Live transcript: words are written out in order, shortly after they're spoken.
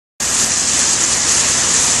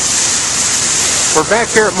We're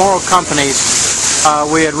back here at Morral Companies.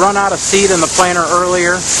 We had run out of seed in the planter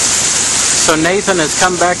earlier, so Nathan has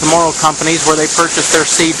come back to Morral Companies where they purchased their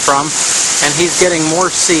seed from, and he's getting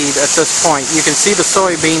more seed at this point. You can see the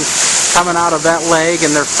soybean coming out of that leg,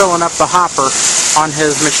 and they're filling up the hopper on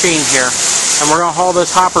his machine here. And we're going to haul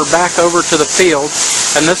this hopper back over to the field,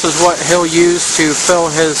 and this is what he'll use to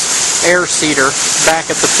fill his air seeder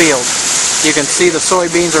back at the field. You can see the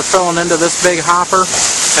soybeans are filling into this big hopper,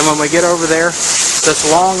 and when we get over there,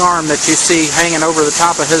 this long arm that you see hanging over the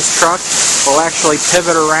top of his truck will actually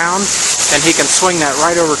pivot around, and he can swing that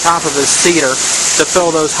right over top of his seeder to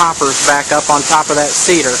fill those hoppers back up on top of that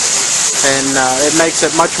seeder. And it makes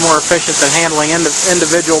it much more efficient than handling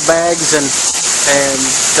individual bags, and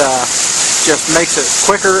just makes it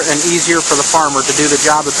quicker and easier for the farmer to do the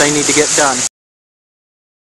job that they need to get done.